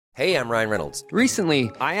Hey, I'm Ryan Reynolds.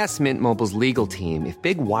 Recently, I asked Mint Mobile's legal team if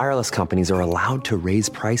big wireless companies are allowed to raise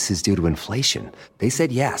prices due to inflation. They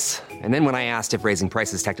said yes. And then when I asked if raising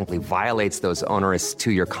prices technically violates those onerous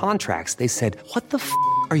 2-year contracts, they said, "What the f***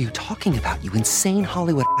 are you talking about, you insane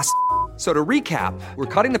Hollywood ass?" So to recap, we're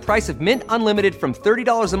cutting the price of Mint Unlimited from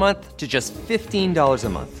 $30 a month to just $15 a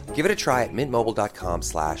month. Give it a try at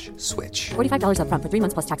mintmobile.com/switch. $45 up front for 3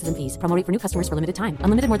 months plus taxes and fees. Promo rate for new customers for limited time.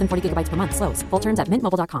 Unlimited more than 40 gigabytes per month. Slows full terms at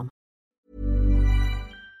mintmobile.com.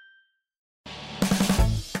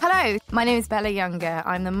 Hello, my name is Bella Younger.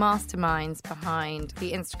 I'm the masterminds behind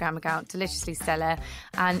the Instagram account Deliciously Stella,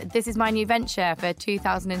 and this is my new venture for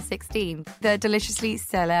 2016, the Deliciously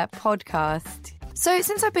Stella podcast. So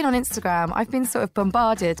since I've been on Instagram, I've been sort of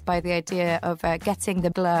bombarded by the idea of getting the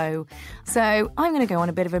glow. So I'm going to go on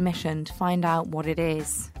a bit of a mission to find out what it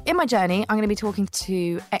is. In my journey, I'm going to be talking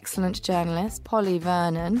to excellent journalist Polly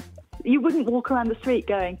Vernon. You wouldn't walk around the street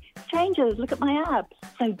going, "Changes, look at my abs."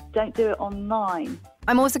 So don't do it online.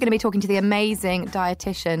 I'm also going to be talking to the amazing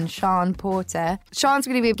dietitian, Sian Porter. Sian's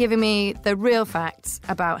going to be giving me the real facts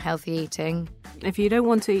about healthy eating. If you don't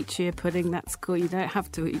want to eat chia pudding, that's cool. You don't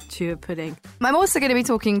have to eat chia pudding. I'm also going to be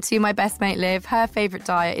talking to my best mate, Liv. Her favourite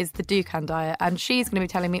diet is the Dukan diet, and she's going to be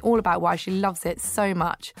telling me all about why she loves it so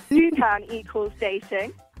much. Dukan equals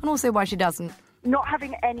dating. And also why she doesn't. Not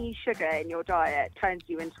having any sugar in your diet turns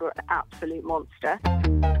you into an absolute monster.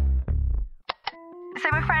 So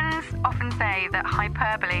my friends often say that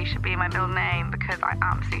hyperbole should be my middle name because I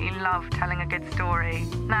absolutely love telling a good story.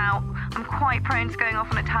 Now, I'm quite prone to going off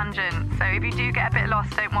on a tangent, so if you do get a bit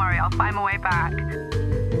lost, don't worry, I'll find my way back.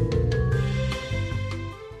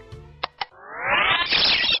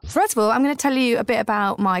 First of all, I'm going to tell you a bit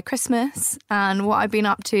about my Christmas and what I've been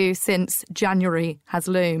up to since January has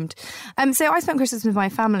loomed. So I spent Christmas with my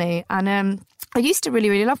family, and I used to really,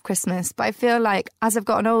 really love Christmas, but I feel like as I've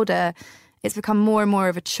gotten older, it's become more and more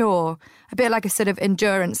of a chore, a bit like a sort of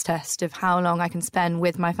endurance test of how long I can spend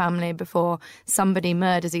with my family before somebody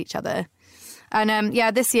murders each other. And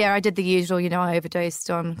this year I did the usual, I overdosed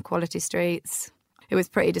on Quality Streets. It was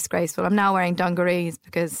pretty disgraceful. I'm now wearing dungarees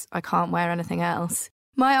because I can't wear anything else.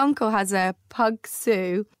 My uncle has a Pug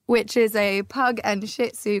Sue, which is a Pug and Shih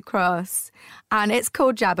Tzu cross, and it's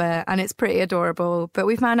called Jabba, and it's pretty adorable. But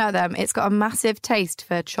we found out that it's got a massive taste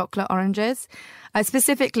for chocolate oranges,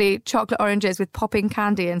 specifically chocolate oranges with popping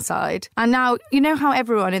candy inside. And now, you know how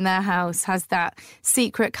everyone in their house has that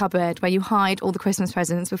secret cupboard where you hide all the Christmas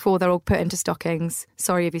presents before they're all put into stockings?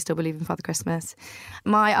 Sorry if you still believe in Father Christmas.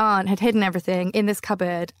 My aunt had hidden everything in this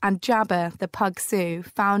cupboard, and Jabba, the Pug Sue,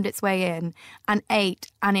 found its way in and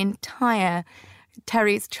ate an entire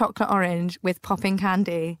Terry's chocolate orange with popping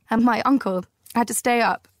candy. And my uncle had to stay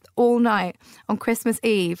up all night on Christmas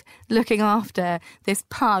Eve looking after this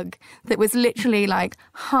pug that was literally like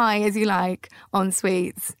high as you like on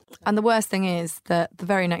sweets. And the worst thing is that the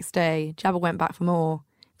very next day, Jabba went back for more,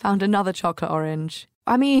 found another chocolate orange.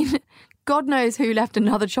 I mean, God knows who left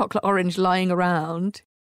another chocolate orange lying around.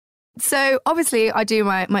 So obviously I do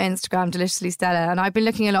my Instagram, Deliciously Stella, and I've been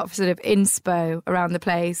looking a lot for sort of inspo around the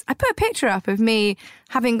place. I put a picture up of me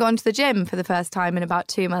having gone to the gym for the first time in about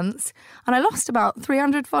 2 months, and I lost about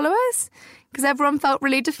 300 followers because everyone felt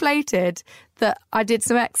really deflated that I did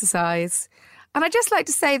some exercise. And I'd just like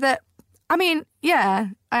to say that, I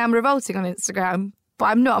am revolting on Instagram, but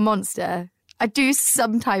I'm not a monster. I do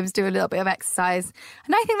sometimes do a little bit of exercise,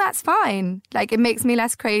 and I think that's fine. Like, it makes me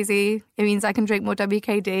less crazy. It means I can drink more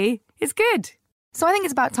WKD. It's good. So I think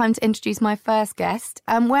it's about time to introduce my first guest.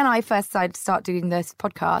 When I first decided to start doing this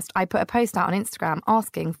podcast, I put a post out on Instagram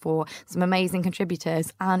asking for some amazing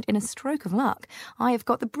contributors, and in a stroke of luck, I have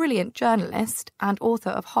got the brilliant journalist and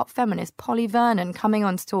author of Hot Feminist, Polly Vernon, coming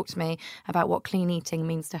on to talk to me about what clean eating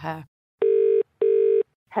means to her.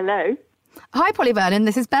 Hello. Hi, Polly Vernon.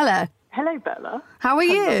 This is Bella. Hello, Bella. How are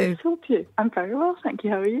you? Nice to talk to you. I'm very well, thank you.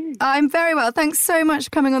 How are you? I'm very well. Thanks so much for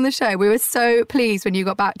coming on the show. We were so pleased when you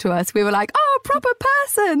got back to us. We were like, oh, proper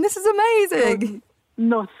person. This is amazing.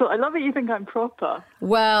 Not so. I love it you think I'm proper.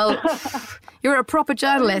 Well, you're a proper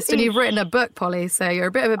journalist and you've written a book, Polly, so you're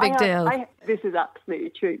a bit of a big deal. This is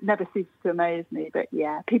absolutely true. Never ceases to amaze me. But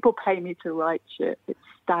yeah, people pay me to write shit. It's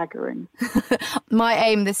staggering. My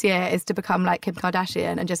aim this year is to become like Kim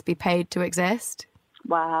Kardashian and just be paid to exist.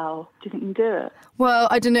 Wow. Do you think you can do it? Well,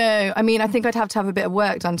 I don't know. I mean, I think I'd have to have a bit of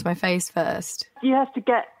work done to my face first. You have to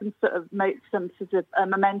get some sort of momentum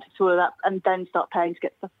to all of that and then start paying to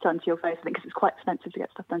get stuff done to your face, I think, because it's quite expensive to get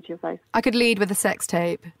stuff done to your face. I could lead with a sex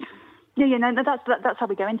tape. Yeah, that's how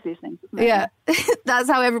we go into these things, isn't it? Yeah, that's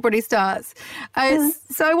how everybody starts.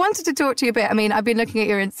 So I wanted to talk to you a bit. I mean, I've been looking at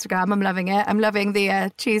your Instagram. I'm loving it. I'm loving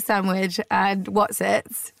the cheese sandwich and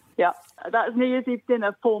what's-its. Yeah, that was New Year's Eve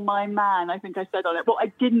dinner for my man, I think I said on it. What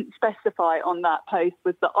I didn't specify on that post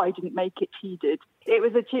was that I didn't make it, he did. It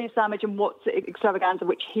was a cheese sandwich and what's extravaganza,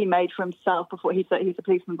 which he made for himself before he was a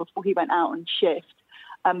policeman, before he went out on shift.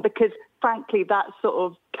 Because, frankly, that sort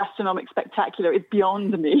of gastronomic spectacular is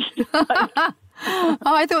beyond me. Oh,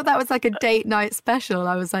 I thought that was like a date night special.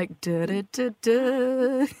 I was like,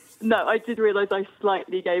 da-da-da-da. No, I did realise I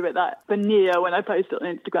slightly gave it that veneer when I posted it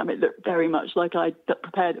on Instagram. It looked very much like I'd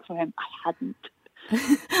prepared it for him. I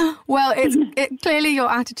hadn't. Well, clearly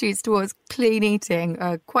your attitudes towards clean eating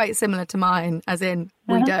are quite similar to mine, as in,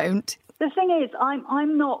 we don't. The thing is,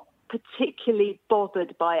 I'm not particularly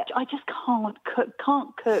bothered by it. I just can't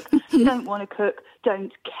cook, don't want to cook,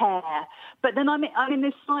 don't care. But then I'm in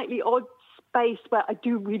this slightly odd space where I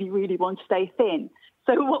do really, really want to stay thin.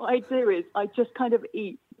 So what I do is I just kind of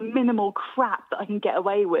eat minimal crap that I can get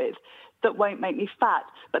away with that won't make me fat.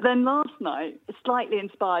 But then last night, slightly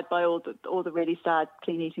inspired by all the really sad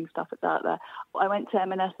clean eating stuff that's out there, I went to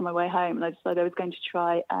M&S on my way home and I decided I was going to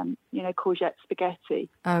try, courgette spaghetti.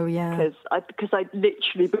 Oh, yeah. Because I'd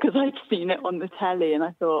seen it on the telly and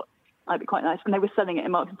I thought it'd be quite nice. And they were selling it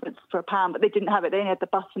in Marks & Spencer for £1, but they didn't have it. They only had the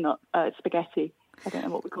butternut spaghetti. I don't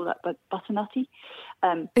know what we call that, but butternutty.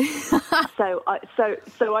 So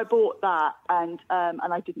I bought that, and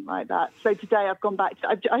I didn't like that. So today I've gone back.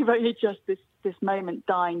 I've only just this moment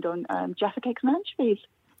dined on Jaffa cakes and anchovies.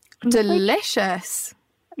 Delicious.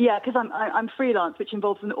 Yeah, because I'm freelance, which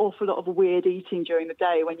involves an awful lot of weird eating during the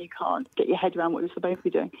day when you can't get your head around what you're supposed to be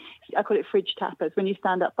doing. I call it fridge tappers, when you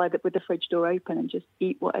stand up with the fridge door open and just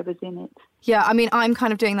eat whatever's in it. Yeah, I mean, I'm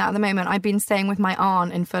kind of doing that at the moment. I've been staying with my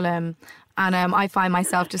aunt in Fulham, and I find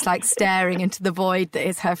myself just like staring into the void that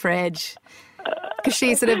is her fridge. Because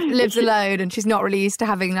she sort of lives alone and she's not really used to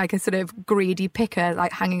having like a sort of greedy picker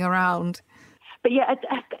like hanging around. But yeah,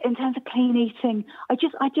 in terms of clean eating, I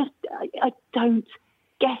don't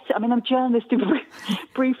get it. I mean, I'm a journalist who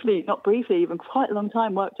even quite a long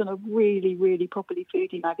time, worked on a really, really properly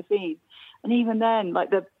foodie magazine. And even then,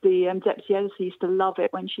 like the deputy editor used to love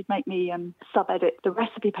it when she'd make me sub-edit the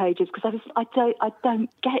recipe pages because I don't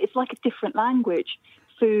get it. It's like a different language.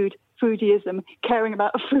 Food, foodieism, caring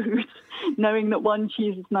about food, knowing that one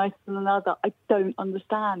cheese is nicer than another. I don't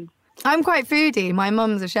understand. I'm quite foodie. My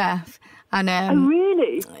mum's a chef. And oh,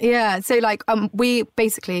 really? Yeah. So like we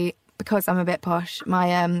basically, because I'm a bit posh,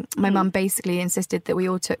 my mum basically insisted that we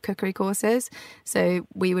all took cookery courses, so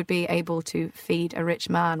we would be able to feed a rich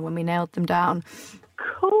man when we nailed them down.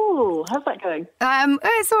 Cool. How's that going?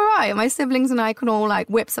 It's all right. My siblings and I can all like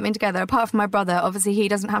whip something together. Apart from my brother, obviously he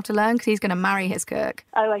doesn't have to learn because he's going to marry his cook.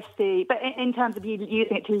 Oh, I see. But in terms of you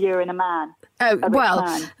using it to lure in a man. Oh, well,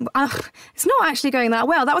 it's not actually going that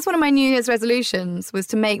well. That was one of my New Year's resolutions, was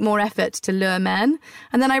to make more effort to lure men.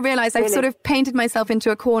 And then I realised I've sort of painted myself into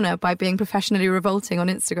a corner by being professionally revolting on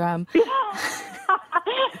Instagram.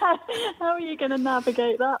 How are you going to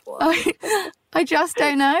navigate that one? I just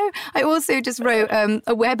don't know. I also just wrote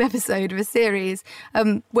a web episode of a series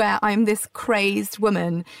where I'm this crazed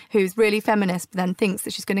woman who's really feminist but then thinks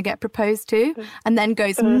that she's going to get proposed to and then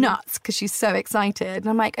goes nuts because she's so excited. And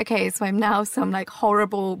I'm like, okay, so I'm now some like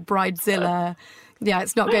horrible bridezilla. Yeah,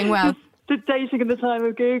 it's not going well. The dating in the time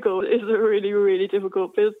of Google is a really, really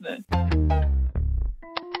difficult business.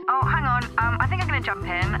 Oh, hang on. I think I'm going to jump in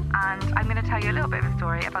and I'm going to tell you a little bit of a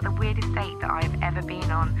story about the weirdest date that I've ever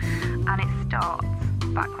been on. And it starts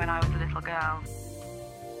back when I was a little girl.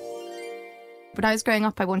 When I was growing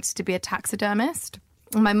up, I wanted to be a taxidermist.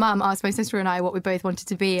 My mum asked my sister and I what we both wanted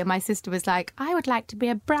to be. And my sister was like, I would like to be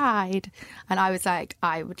a bride. And I was like,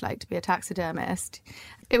 I would like to be a taxidermist.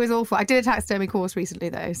 It was awful. I did a taxidermy course recently,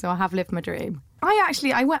 though, so I have lived my dream.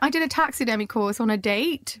 I did a taxidermy course on a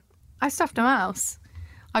date. I stuffed a mouse.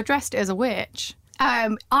 I dressed it as a witch.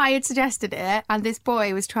 I had suggested it, and this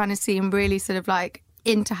boy was trying to seem really sort of like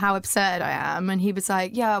into how absurd I am. And he was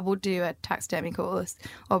like, yeah, we'll do a taxidermy course.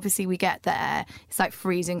 Obviously, we get there. It's like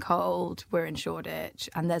freezing cold. We're in Shoreditch,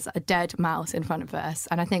 and there's a dead mouse in front of us.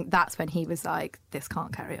 And I think that's when he was like, this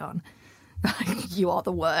can't carry on. You are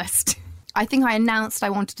the worst. I think I announced I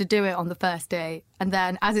wanted to do it on the first day. And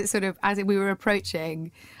then we were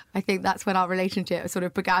approaching, I think that's when our relationship sort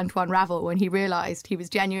of began to unravel, when he realised he was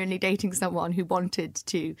genuinely dating someone who wanted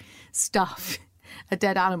to stuff a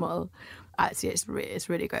dead animal. It's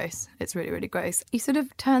really gross. It's really, really gross. You sort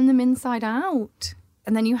of turn them inside out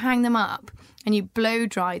and then you hang them up and you blow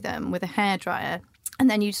dry them with a hairdryer. And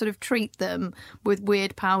then you sort of treat them with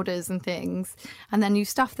weird powders and things. And then you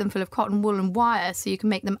stuff them full of cotton wool and wire so you can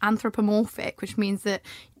make them anthropomorphic, which means that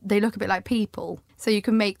they look a bit like people. So you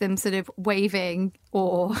can make them sort of waving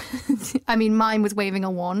or, I mean, mine was waving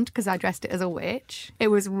a wand because I dressed it as a witch. It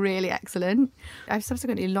was really excellent. I've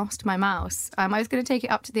subsequently lost my mouse. I was going to take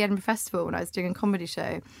it up to the Edinburgh Festival when I was doing a comedy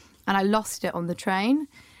show, and I lost it on the train.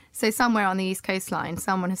 So somewhere on the East Coastline,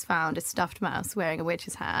 someone has found a stuffed mouse wearing a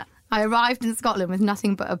witch's hat. I arrived in Scotland with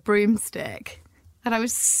nothing but a broomstick. And I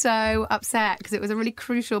was so upset because it was a really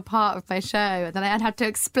crucial part of my show. And then I had to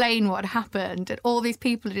explain what had happened. And all these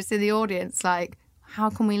people are just in the audience like, how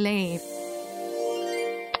can we leave?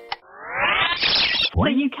 So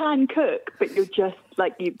you can cook, but you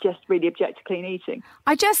just really object to clean eating.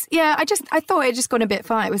 I thought it had just gone a bit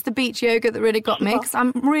far. It was the beach yogurt that really got me because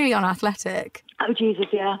I'm really unathletic. Oh, Jesus,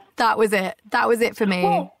 yeah. That was it. That was it for me.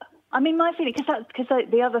 Well, I mean, my feeling, because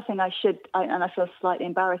the other thing and I feel slightly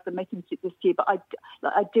embarrassed admitting this to you, but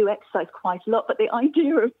I do exercise quite a lot. But the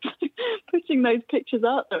idea of putting those pictures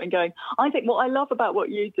out there and going, I think what I love about what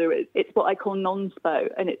you do is it's what I call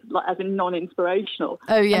non-spo, and it's like as in non-inspirational.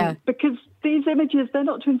 Oh, yeah. Because these images, they're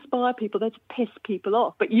not to inspire people, they're to piss people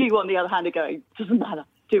off. But you, on the other hand, are going, doesn't matter.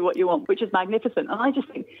 Do what you want, which is magnificent. And I just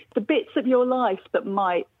think the bits of your life that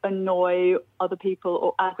might annoy other people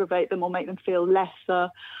or aggravate them or make them feel lesser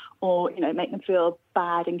or, make them feel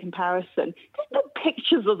bad in comparison, just put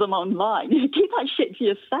pictures of them online. Keep that shit to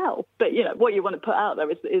yourself. But, what you want to put out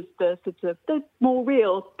there is the sort of the more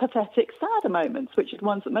real, pathetic, sadder moments, which are the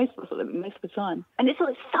ones that most of us are living most of the time. And it's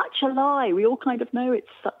such a lie. We all kind of know it's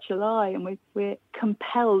such a lie, and we're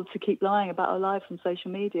compelled to keep lying about our lives on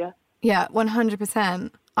social media. Yeah,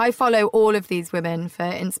 100%. I follow all of these women for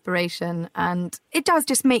inspiration, and it does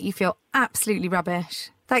just make you feel absolutely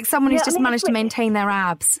rubbish. Like someone who's just managed to maintain their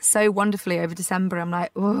abs so wonderfully over December. I'm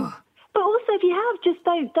like, oh. But also, if you have, just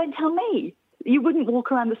don't tell me. You wouldn't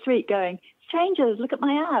walk around the street going, strangers, look at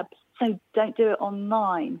my abs. So don't do it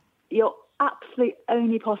online. Your absolute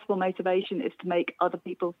only possible motivation is to make other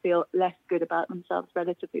people feel less good about themselves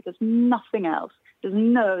relatively. There's nothing else. There's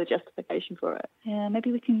no other justification for it. Yeah,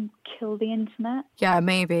 maybe we can kill the internet. Yeah,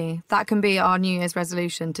 maybe. That can be our New Year's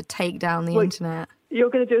resolution, to take down the internet. You're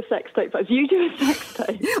going to do a sex tape first. You do a sex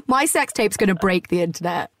tape. My sex tape's going to break the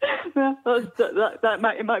internet. Yeah,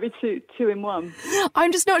 it might be two in one.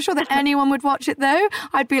 I'm just not sure that anyone would watch it, though.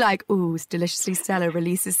 I'd be like, ooh, Deliciously Stella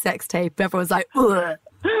releases sex tape. Everyone's like, ugh.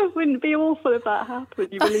 Wouldn't it be awful if that happened?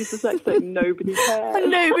 You release a sex tape, nobody cares.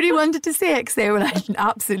 And nobody wanted to see it because they were like,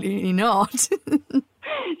 absolutely not. You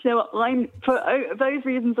know what? For those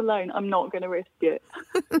reasons alone, I'm not going to risk it.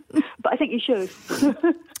 But I think you should.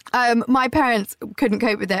 My parents couldn't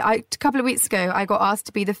cope with it. A couple of weeks ago, I got asked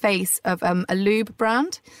to be the face of a lube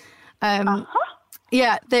brand.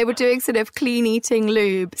 Yeah, they were doing sort of clean eating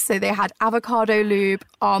lube. So they had avocado lube,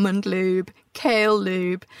 almond lube, kale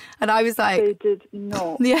lube. And I was like... They did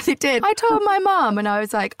not. Yeah, they did. I told my mum and I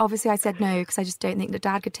was like, obviously I said no because I just don't think that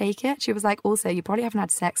Dad could take it. She was like, also, you probably haven't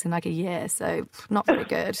had sex in like a year, so not very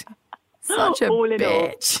good. Such a all in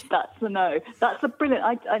bitch. All, that's a no. That's a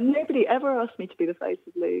brilliant... nobody ever asked me to be the face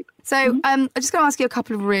of lube. So I'm just going to ask you a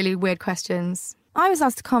couple of really weird questions. I was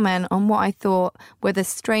asked to comment on what I thought were the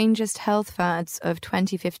strangest health fads of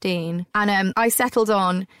 2015. And I settled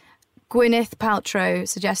on Gwyneth Paltrow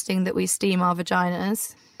suggesting that we steam our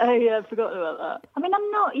vaginas. Oh, yeah, I've forgotten about that. I mean,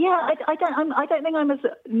 I'm not... Yeah, I don't think I'm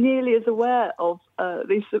nearly as aware of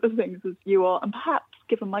these sort of things as you are. And perhaps,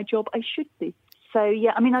 given my job, I should be. So,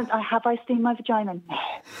 yeah, I mean, have I steamed my vagina?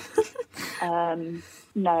 No.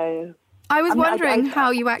 No. I was wondering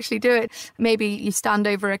how you actually do it. Maybe you stand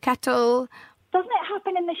over a kettle... Doesn't it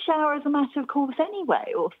happen in the shower as a matter of course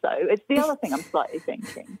anyway, also? It's the other thing I'm slightly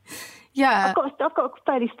thinking. Yeah. I've got a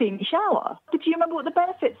fairly steamy shower. Did you remember what the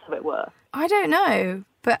benefits of it were? I don't know.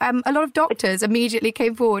 But a lot of doctors immediately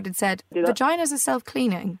came forward and said, vaginas are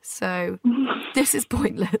self-cleaning, so this is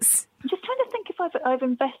pointless. I'm just trying to think if I've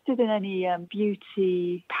invested in any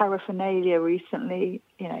beauty paraphernalia recently.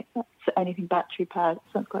 You know, that's anything battery powered.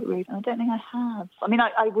 Sounds quite rude. And I don't think I have. I mean,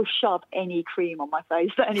 I will shove any cream on my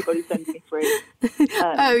face that anybody sends me free.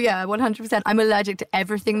 Oh, yeah, 100%. I'm allergic to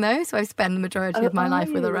everything, though, so I spend the majority of my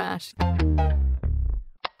life with a rash.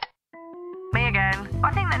 Me again.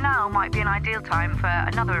 I think that now might be an ideal time for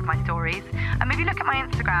another of my stories. If you look at my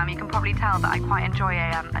Instagram, you can probably tell that I quite enjoy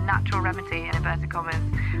a natural remedy, in inverted commas,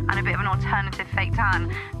 and a bit of an alternative fake tan.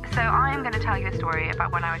 So I am going to tell you a story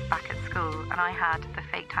about when I was back at school and I had the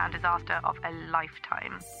fake tan disaster of a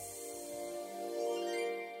lifetime.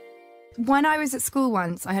 When I was at school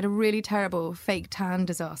once, I had a really terrible fake tan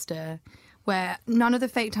disaster where none of the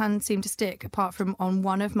fake tan seemed to stick apart from on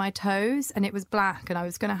one of my toes, and it was black, and I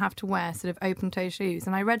was going to have to wear sort of open-toe shoes.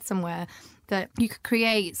 And I read somewhere that you could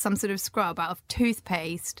create some sort of scrub out of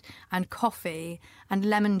toothpaste and coffee and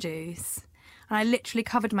lemon juice. and I literally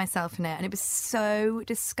covered myself in it, and it was so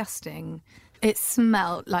disgusting. It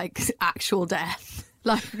smelled like actual death.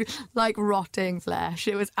 Like rotting flesh.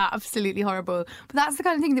 It was absolutely horrible. But that's the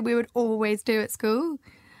kind of thing that we would always do at school.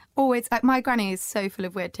 Always. Like, my granny is so full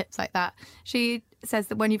of weird tips like that. She says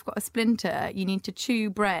that when you've got a splinter, you need to chew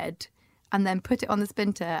bread and then put it on the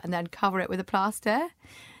splinter and then cover it with a plaster.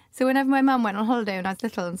 So whenever my mum went on holiday when I was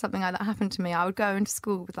little and something like that happened to me, I would go into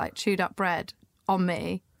school with like chewed up bread on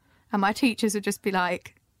me, and my teachers would just be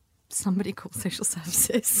like, somebody call social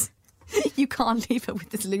services. You can't leave her with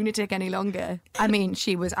this lunatic any longer. I mean,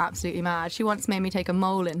 she was absolutely mad. She once made me take a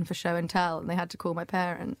mole in for show and tell, and they had to call my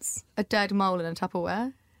parents. A dead mole in a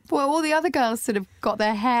Tupperware. Well, all the other girls sort of got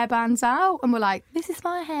their hairbands out and were like, this is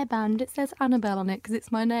my hairband. It says Annabelle on it because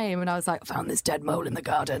it's my name. And I was like, I found this dead mole in the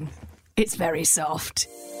garden. It's very soft.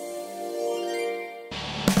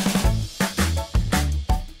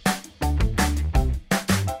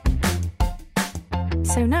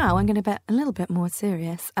 So now I'm going to get a little bit more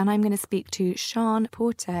serious, and I'm going to speak to Sian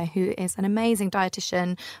Porter, who is an amazing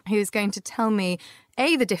dietitian who's going to tell me,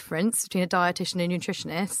 A, the difference between a dietitian and a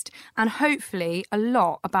nutritionist, and hopefully a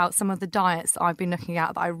lot about some of the diets that I've been looking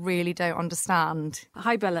at that I really don't understand.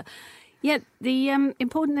 Hi, Bella. Yeah, the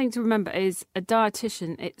important thing to remember is a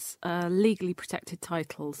dietitian, it's a legally protected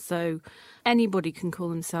title. So anybody can call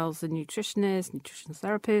themselves a nutritionist, nutritional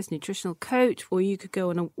therapist, nutritional coach, or you could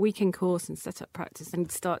go on a weekend course and set up practice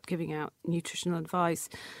and start giving out nutritional advice.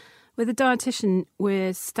 With a dietitian,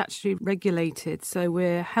 we're statutorily regulated, so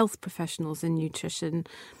we're health professionals in nutrition.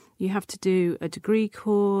 You have to do a degree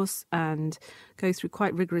course and go through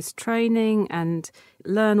quite rigorous training and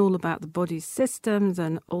learn all about the body's systems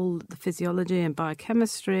and all the physiology and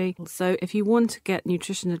biochemistry. So if you want to get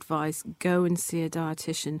nutrition advice, go and see a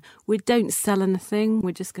dietitian. We don't sell anything.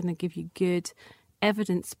 We're just going to give you good,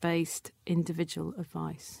 evidence-based individual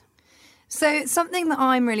advice. So something that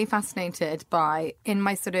I'm really fascinated by in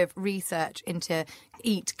my sort of research into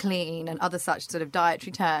eat clean and other such sort of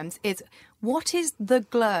dietary terms is, what is the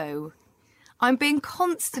glow? I'm being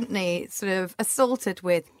constantly sort of assaulted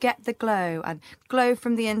with get the glow and glow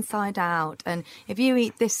from the inside out. And if you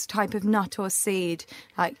eat this type of nut or seed,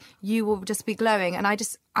 like, you will just be glowing. And I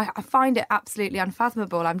find it absolutely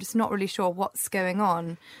unfathomable. I'm just not really sure what's going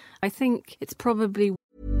on. I think it's probably...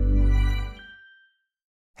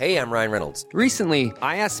 Hey, I'm Ryan Reynolds. Recently,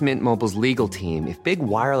 I asked Mint Mobile's legal team if big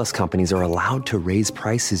wireless companies are allowed to raise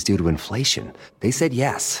prices due to inflation. They said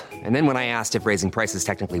yes. And then when I asked if raising prices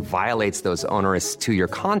technically violates those onerous 2-year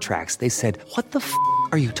contracts, they said, what the f***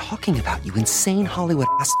 are you talking about, you insane Hollywood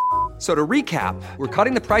ass f- So to recap, we're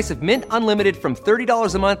cutting the price of Mint Unlimited from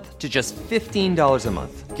 $30 a month to just $15 a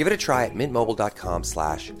month. Give it a try at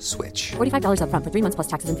mintmobile.com/switch. $45 up front for 3 months plus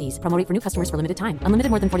taxes and fees. Promo rate for new customers for limited time. Unlimited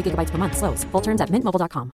more than 40 gigabytes per month. Slows full terms at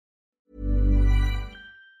mintmobile.com.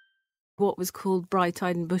 what was called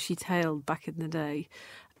bright-eyed and bushy-tailed back in the day.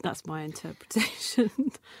 That's my interpretation.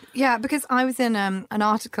 Yeah, because I was in an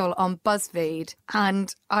article on BuzzFeed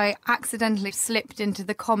and I accidentally slipped into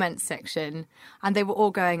the comments section and they were all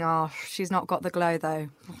going, oh, she's not got the glow though.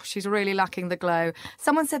 She's really lacking the glow.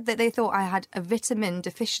 Someone said that they thought I had a vitamin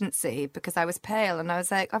deficiency because I was pale, and I was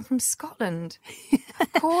like, I'm from Scotland.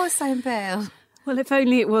 Of course I'm pale. Well, if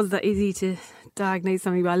only it was that easy to diagnose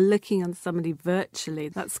something by looking on somebody virtually.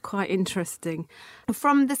 That's quite interesting.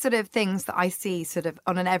 From the sort of things that I see sort of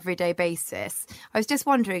on an everyday basis, I was just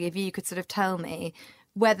wondering if you could sort of tell me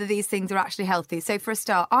whether these things are actually healthy. So for a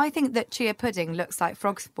start, I think that chia pudding looks like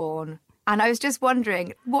frog spawn. And I was just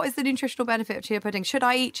wondering, what is the nutritional benefit of chia pudding? Should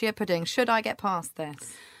I eat chia pudding? Should I get past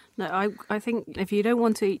this? No, I think if you don't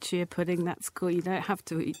want to eat chia pudding, that's cool. You don't have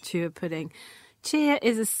to eat chia pudding. Chia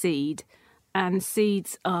is a seed. And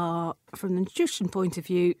seeds are, from the nutrition point of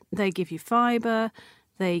view, they give you fibre,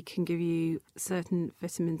 they can give you certain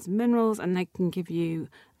vitamins and minerals, and they can give you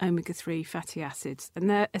omega-3 fatty acids. And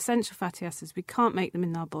they're essential fatty acids. We can't make them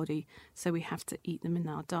in our body, so we have to eat them in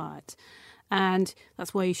our diet. And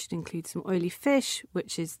that's why you should include some oily fish,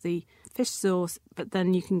 which is the fish source, but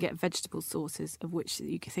then you can get vegetable sources, of which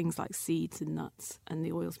you get things like seeds and nuts and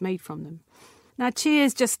the oils made from them. Now, chia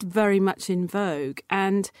is just very much in vogue,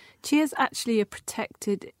 and chia is actually a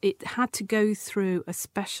protected, it had to go through a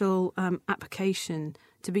special application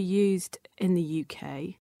to be used in the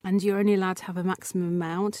UK, and you're only allowed to have a maximum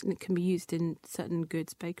amount, and it can be used in certain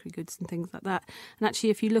goods, bakery goods and things like that. And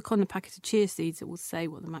actually, if you look on the packet of chia seeds, it will say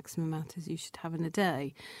what the maximum amount is you should have in a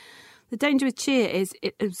day. The danger with chia is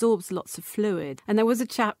it absorbs lots of fluid. And there was a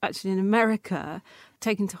chap actually in America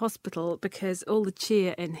taken to hospital because all the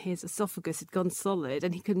chia in his esophagus had gone solid,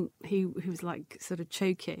 and he was like sort of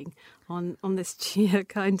choking on this chia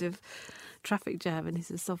kind of traffic jam in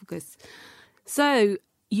his esophagus. So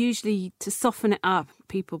usually to soften it up,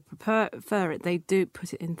 people prefer it. They do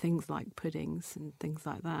put it in things like puddings and things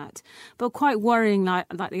like that. But quite worrying, like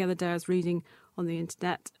the other day I was reading on the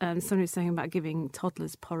internet, somebody was saying about giving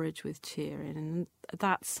toddlers porridge with chia in, and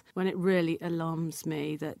that's when it really alarms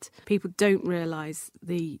me that people don't realise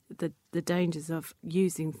the dangers of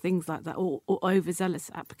using things like that or overzealous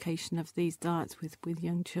application of these diets with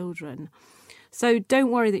young children. So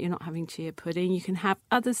don't worry that you're not having chia pudding. You can have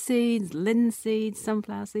other seeds, linseed,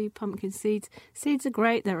 sunflower seed, pumpkin seeds. Seeds are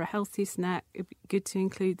great. They're a healthy snack. It'd be good to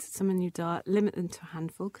include some in your diet. Limit them to a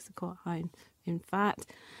handful because they're quite high in fat.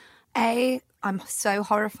 I'm so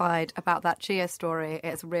horrified about that chia story.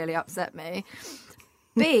 It's really upset me.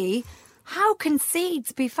 B, how can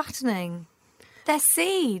seeds be fattening? They're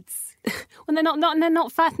seeds. Well, they're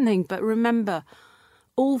not fattening, but remember,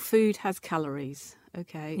 all food has calories,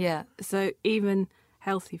 okay? Yeah. So even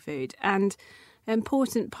healthy food. And an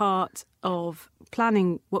important part of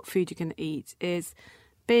planning what food you're going to eat is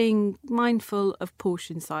being mindful of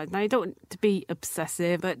portion size. Now, you don't want to be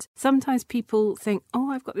obsessive, but sometimes people think,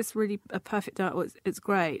 oh, I've got this really a perfect diet, it's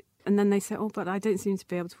great. And then they say, oh, but I don't seem to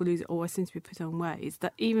be able to lose it, or I seem to be put on weight. Is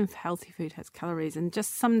that even healthy food has calories. And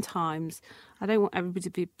just sometimes, I don't want everybody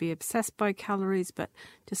to be obsessed by calories, but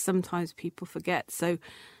just sometimes people forget. So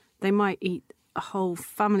they might eat a whole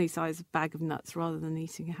family-size bag of nuts rather than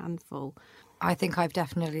eating a handful. I think I've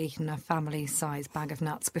definitely eaten a family-size bag of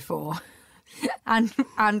nuts before.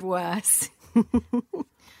 and worse.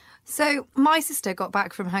 So my sister got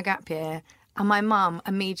back from her gap year and my mum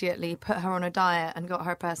immediately put her on a diet and got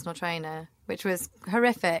her a personal trainer, which was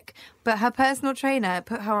horrific. But her personal trainer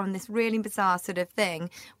put her on this really bizarre sort of thing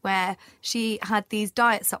where she had these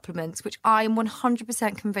diet supplements, which I'm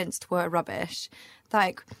 100% convinced were rubbish,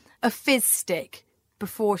 like a fizz stick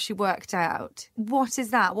before she worked out. What is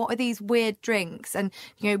that? What are these weird drinks? And,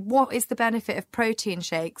 what is the benefit of protein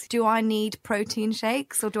shakes? Do I need protein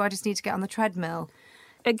shakes or do I just need to get on the treadmill?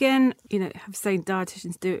 Again, have saying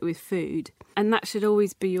dietitians do it with food, and that should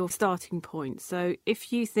always be your starting point. So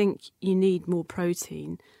if you think you need more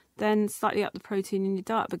protein, then slightly up the protein in your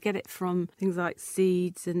diet, but get it from things like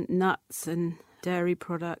seeds and nuts and dairy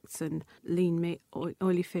products and lean meat,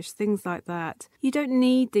 oily fish, things like that. You don't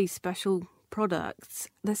need these special products.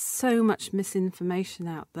 There's so much misinformation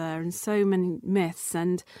out there and so many myths,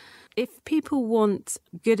 and if people want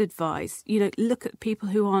good advice, look at people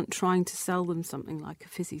who aren't trying to sell them something like a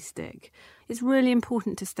fizzy stick. It's really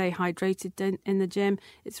important to stay hydrated in the gym.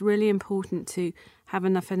 It's really important to have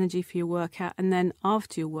enough energy for your workout, and then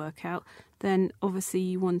after your workout, then obviously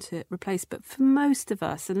you want to replace. But for most of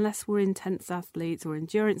us, unless we're intense athletes or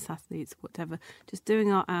endurance athletes, whatever, just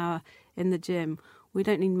doing our hour in the gym, we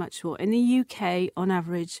don't need much more. In the UK, on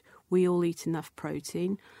average, we all eat enough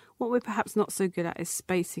protein. What we're perhaps not so good at is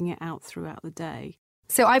spacing it out throughout the day.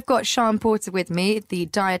 So I've got Sian Porter with me, the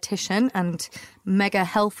dietitian and mega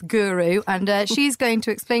health guru, and she's going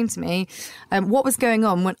to explain to me what was going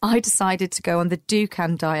on when I decided to go on the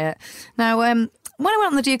Dukan diet. Now, when I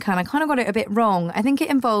went on the Dukan, I kind of got it a bit wrong. I think it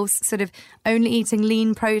involves sort of only eating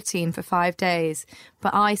lean protein for 5 days,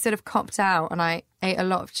 but I sort of copped out and I ate a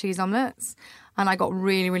lot of cheese omelettes. And I got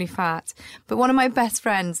really, really fat. But one of my best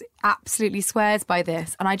friends absolutely swears by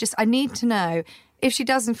this. And I need to know, if she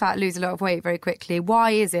does in fact lose a lot of weight very quickly,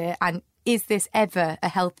 why is it? And is this ever a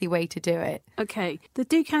healthy way to do it? Okay, the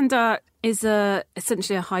Dukan diet is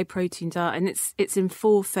essentially a high protein diet, and it's in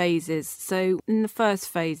 4 phases. So in the first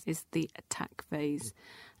phase is the attack phase.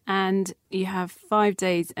 And you have 5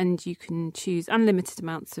 days and you can choose unlimited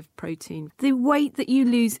amounts of protein. The weight that you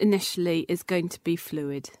lose initially is going to be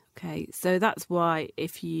fluid. Okay, so that's why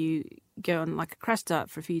if you go on like a crash diet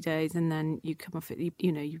for a few days and then you come off it,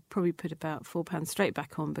 you probably put about 4 pounds straight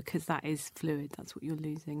back on because that is fluid. That's what you're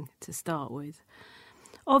losing to start with.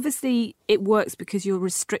 Obviously, it works because you're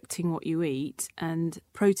restricting what you eat, and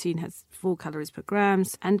protein has 4 calories per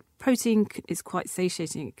grams, and protein is quite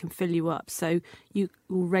satiating. It can fill you up, so you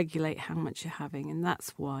will regulate how much you're having, and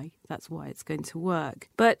that's why it's going to work.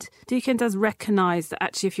 But Dukan does recognise that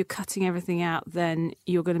actually if you're cutting everything out, then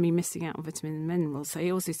you're going to be missing out on vitamin and minerals. So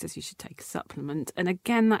he also says you should take a supplement. And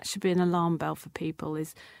again, that should be an alarm bell for people,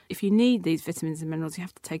 is if you need these vitamins and minerals, you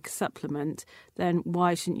have to take a supplement, then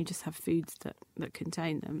why shouldn't you just have foods that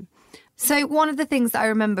contain them? So one of the things that I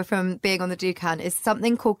remember from being on the Dukan is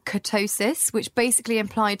something called ketosis, which basically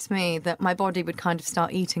implied to me that my body would kind of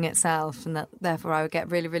start eating itself and that therefore I would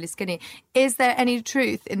get really, really skinny. Is there any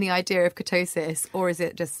truth in the idea of ketosis, or is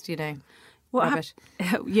it just, rubbish?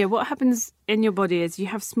 What happens in your body is you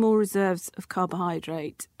have small reserves of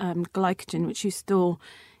carbohydrate, glycogen, which you store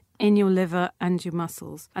in your liver and your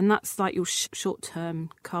muscles. And that's like your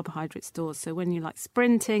short-term carbohydrate stores. So when you're like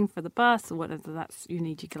sprinting for the bus or whatever, you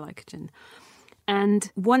need your glycogen.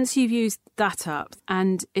 And once you've used that up,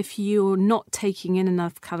 and if you're not taking in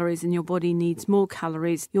enough calories and your body needs more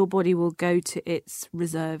calories, your body will go to its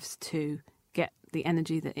reserves to get the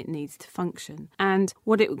energy that it needs to function. And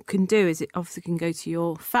what it can do is it obviously can go to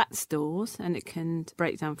your fat stores and it can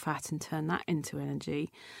break down fat and turn that into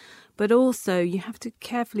energy. But also you have to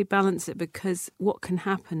carefully balance it, because what can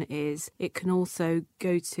happen is it can also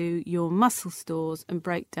go to your muscle stores and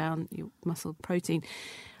break down your muscle protein.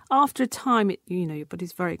 After a time, your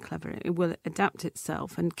body's very clever. It will adapt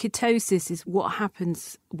itself. And ketosis is what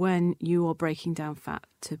happens when you are breaking down fat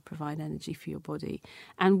to provide energy for your body.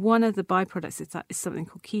 And one of the byproducts is something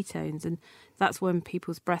called ketones. And that's when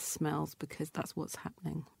people's breath smells, because that's what's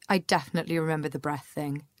happening. I definitely remember the breath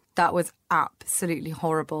thing. That was absolutely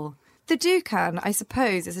horrible. The Dukan, I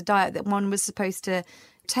suppose, is a diet that one was supposed to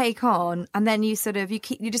take on, and then you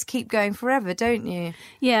just keep going forever, don't you?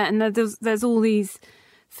 Yeah, and there's all these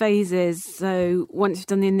phases. So once you've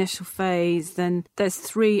done the initial phase, then there's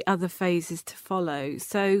 3 other phases to follow.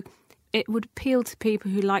 So it would appeal to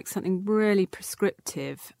people who like something really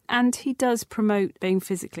prescriptive. And he does promote being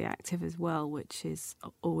physically active as well, which is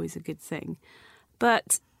always a good thing.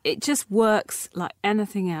 But it just works like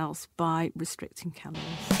anything else by restricting calories.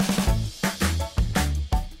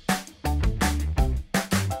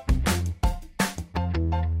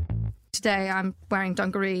 Today I'm wearing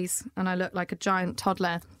dungarees and I look like a giant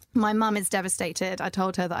toddler. My mum is devastated. I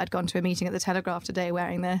told her that I'd gone to a meeting at the Telegraph today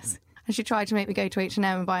wearing this. And she tried to make me go to H&M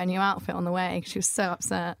and buy a new outfit on the way. She was so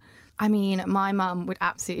upset. I mean, my mum would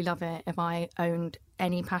absolutely love it if I owned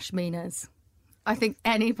any pashminas. I think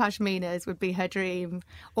any pashminas would be her dream.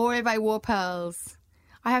 Or if I wore pearls.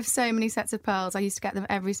 I have so many sets of pearls. I used to get them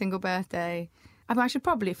every single birthday. I mean, I should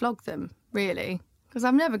probably flog them, really, because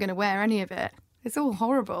I'm never going to wear any of it. It's all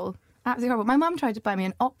horrible. Absolutely horrible. My mum tried to buy me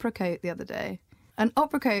an opera coat the other day. An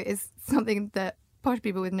opera coat is something that posh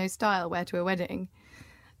people with no style wear to a wedding.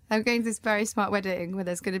 I'm going to this very smart wedding where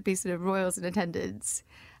there's going to be sort of royals in attendance,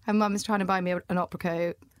 and mum's trying to buy me an opera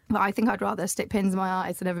coat, but I think I'd rather stick pins in my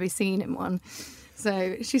eyes than ever be seen in one.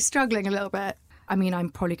 So she's struggling a little bit. I mean, I'm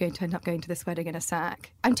probably going to end up going to this wedding in a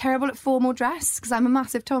sack. I'm terrible at formal dress because I'm a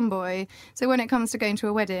massive tomboy. So when it comes to going to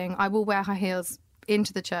a wedding, I will wear high heels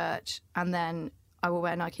into the church and then I will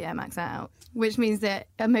wear Nike Air Max out, which means that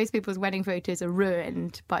most people's wedding photos are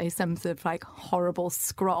ruined by some sort of like horrible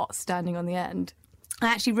scrot standing on the end. I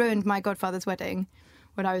actually ruined my godfather's wedding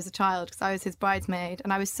when I was a child because I was his bridesmaid,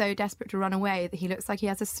 and I was so desperate to run away that he looks like he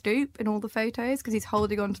has a stoop in all the photos because he's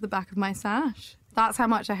holding onto the back of my sash. That's how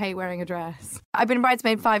much I hate wearing a dress. I've been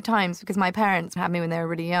bridesmaid 5 times because my parents had me when they were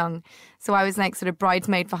really young. So I was like sort of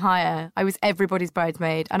bridesmaid for hire. I was everybody's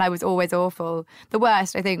bridesmaid and I was always awful. The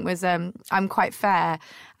worst, I think, was I'm quite fair,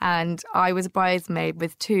 and I was a bridesmaid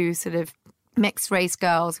with 2 sort of mixed race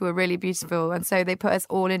girls who were really beautiful, and so they put us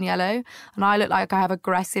all in yellow, and I look like I have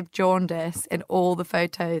aggressive jaundice in all the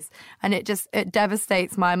photos, and it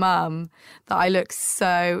devastates my mum that I look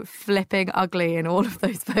so flipping ugly in all of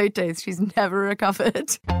those photos. She's never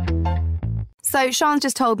recovered. So Sian's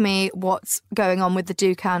just told me what's going on with the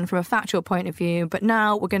Dukan from a factual point of view, but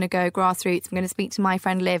now we're going to go grassroots. I'm going to speak to my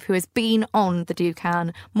friend Liv, who has been on the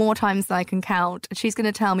Dukan more times than I can count. She's going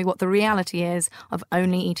to tell me what the reality is of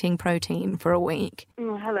only eating protein for a week.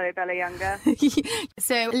 Hello, Bella Younger.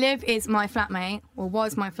 So Liv is my flatmate, or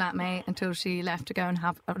was my flatmate until she left to go and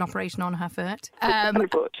have an operation on her foot.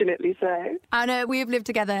 Unfortunately so. And we have lived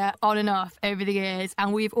together on and off over the years,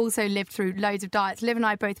 and we've also lived through loads of diets. Liv and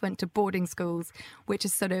I both went to boarding schools, which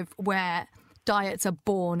is sort of where diets are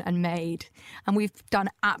born and made. And we've done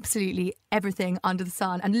absolutely everything under the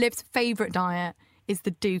sun. And Liv's favourite diet is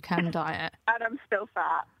the Dukan diet. And I'm still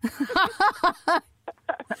fat.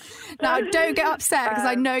 Now, don't get upset, because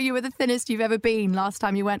I know you were the thinnest you've ever been last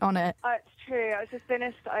time you went on it. It's true. I was the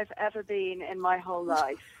thinnest I've ever been in my whole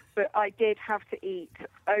life. But I did have to eat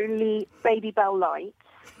only Baby Bell Lights,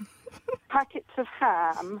 packets of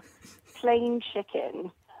ham, plain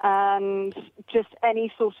chicken, and just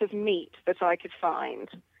any sort of meat that I could find.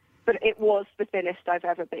 But it was the thinnest I've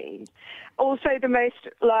ever been. Also, the most,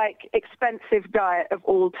 expensive diet of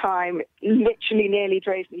all time literally nearly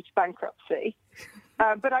drove me to bankruptcy.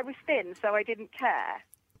 But I was thin, so I didn't care.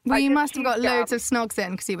 Well, you must have got loads of snogs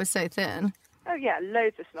in because you were so thin. Oh, yeah,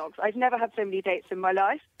 loads of snogs. I've never had so many dates in my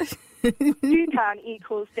life. Dukan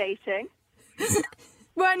equals dating.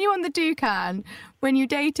 Weren't you on the Dukan when you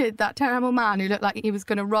dated that terrible man who looked like he was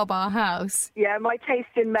going to rob our house? Yeah, my taste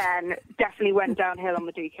in men definitely went downhill on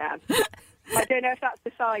the Dukan. I don't know if that's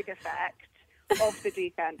the side effect of the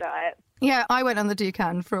Dukan diet. Yeah, I went on the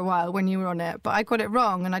Dukan for a while when you were on it, but I got it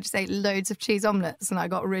wrong and I just ate loads of cheese omelettes and I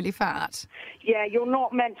got really fat. Yeah, you're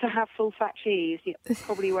not meant to have full fat cheese. That's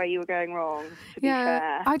probably where you were going wrong, to be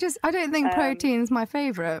fair. I don't think protein's my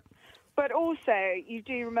favourite. But also, you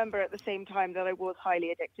do remember at the same time that I was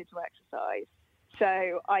highly addicted to exercise.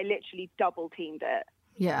 So I literally double teamed it.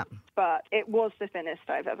 Yeah. But it was the thinnest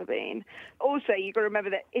I've ever been. Also, you've got to remember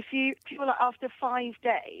that if you're like after 5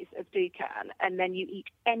 days of Dukan and then you eat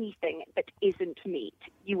anything that isn't meat,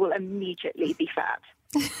 you will immediately be fat.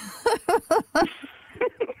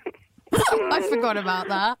 I forgot about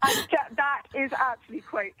that. That is actually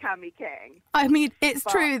quote Cammy King. I mean, it's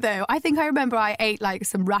true though. I think I remember I ate like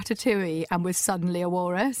some ratatouille and was suddenly a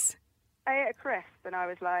walrus. I ate a crisp and I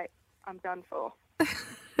was like, I'm done for.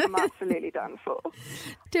 I'm absolutely done for.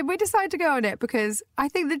 Did we decide to go on it? Because I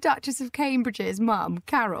think the Duchess of Cambridge's mum,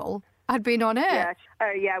 Carol, had been on it. Yeah.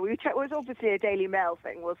 Oh, yeah. It was obviously a Daily Mail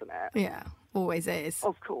thing, wasn't it? Yeah, always is.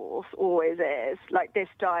 Of course, always is. Like, this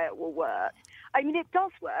diet will work. I mean, it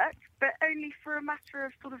does work, but only for a matter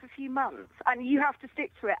of sort of a few months. And you have to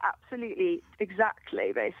stick to it absolutely,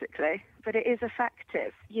 exactly, basically. But it is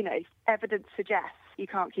effective. You know, evidence suggests you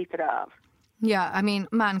can't keep it up. Yeah, I mean,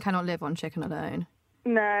 man cannot live on chicken alone.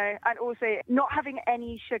 No, and also not having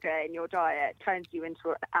any sugar in your diet turns you into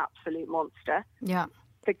an absolute monster. Yeah.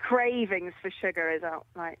 The cravings for sugar is out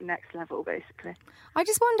like next level, basically. I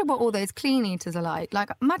just wonder what all those clean eaters are like. Like,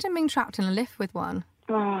 imagine being trapped in a lift with one.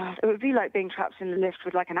 Oh, it would be like being trapped in a lift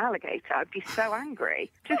with like an alligator. I'd be so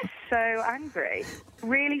angry. Just so angry.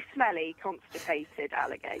 Really smelly, constipated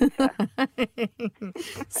alligator.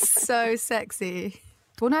 So sexy.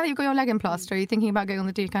 Well, now that you've got your leg in plaster, are you thinking about going on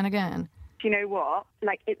the Dukan again? Do you know what?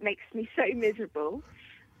 Like, it makes me so miserable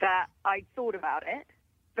that I thought about it,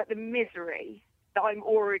 but the misery that I'm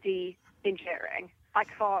already enduring, I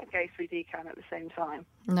can't go through Dukan at the same time.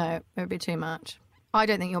 No, it would be too much. I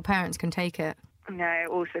don't think your parents can take it. No,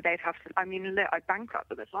 also they'd have to, I mean, look, I'd bankrupt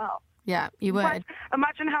them as well. Yeah, you would.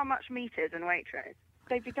 Imagine how much meat is in Waitrose.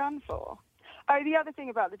 They'd be done for. Oh, the other thing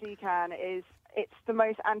about the Dukan is it's the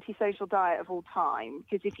most antisocial diet of all time,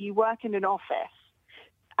 because if you work in an office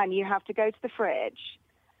and you have to go to the fridge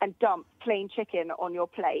and dump plain chicken on your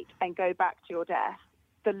plate and go back to your desk,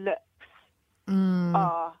 the looks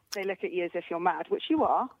are, they look at you as if you're mad, which you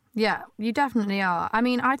are. Yeah, you definitely are. I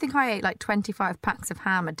mean, I think I ate like 25 packs of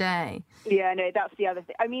ham a day. Yeah, no, that's the other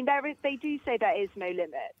thing. I mean, they do say there is no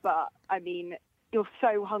limit, but I mean, you're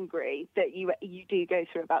so hungry that you do go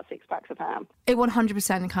through about 6 packs of ham. It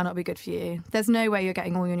 100% cannot be good for you. There's no way you're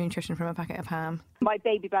getting all your nutrition from a packet of ham. My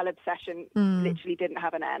Baby Bell obsession literally didn't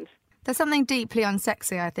have an end. There's something deeply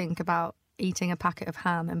unsexy, I think, about eating a packet of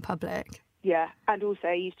ham in public. Yeah, and also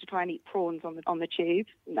I used to try and eat prawns on the tube.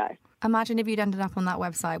 No. Imagine if you'd ended up on that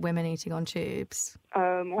website, women eating on tubes.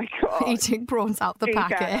 Oh my God. Eating prawns out the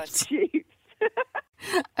packet.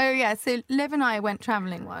 Oh yeah, so Liv and I went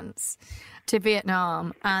travelling once to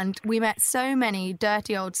Vietnam and we met so many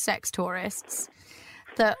dirty old sex tourists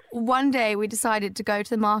that one day we decided to go to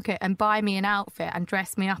the market and buy me an outfit and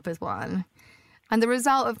dress me up as one. And the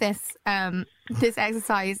result of this this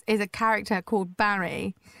exercise is a character called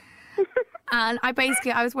Barry. And I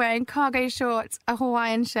was wearing cargo shorts, a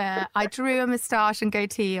Hawaiian shirt. I drew a moustache and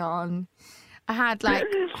goatee on. I had like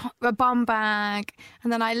a bum bag.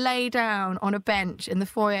 And then I lay down on a bench in the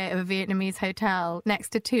foyer of a Vietnamese hotel next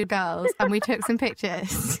to 2 girls. And we took some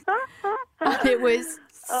pictures. And it was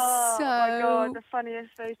oh my God, the funniest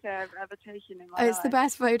photo I've ever taken in my life. It's the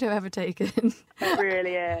best photo ever taken. It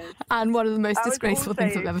really is. And one of the most disgraceful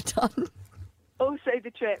things I've ever done. Also the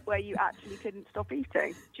trip where you actually couldn't stop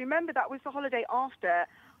eating. Do you remember that was the holiday after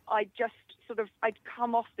I'd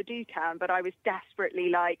come off the Dukan, but I was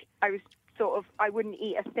desperately I wouldn't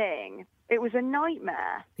eat a thing. It was a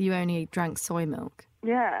nightmare. You only drank soy milk.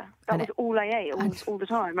 Yeah, that was all I ate all the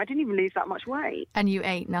time. I didn't even lose that much weight. And you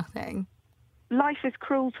ate nothing. Life is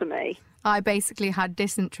cruel to me. I basically had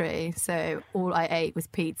dysentery, so all I ate was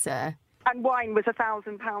pizza. And wine was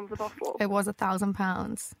 £1,000 a bottle. It was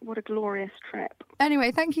 £1,000. What a glorious trip.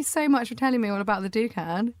 Anyway, thank you so much for telling me all about the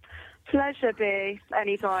Dukan. Pleasure, B.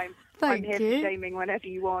 Anytime. Thank I'm here for shaming whenever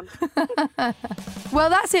you want.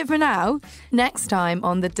 Well, that's it for now. Next time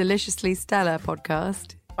on the Deliciously Stella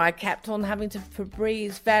podcast. I kept on having to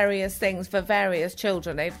Febreze various things for various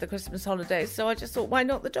children over the Christmas holidays, so I just thought, why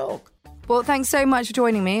not the dog? Well, thanks so much for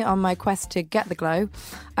joining me on my quest to get the glow.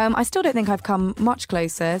 I still don't think I've come much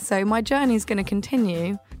closer, so my journey's going to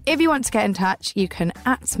continue. If you want to get in touch, you can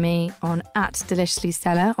 @ me on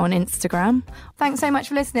 @DeliciouslyStella on Instagram. Thanks so much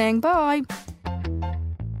for listening. Bye.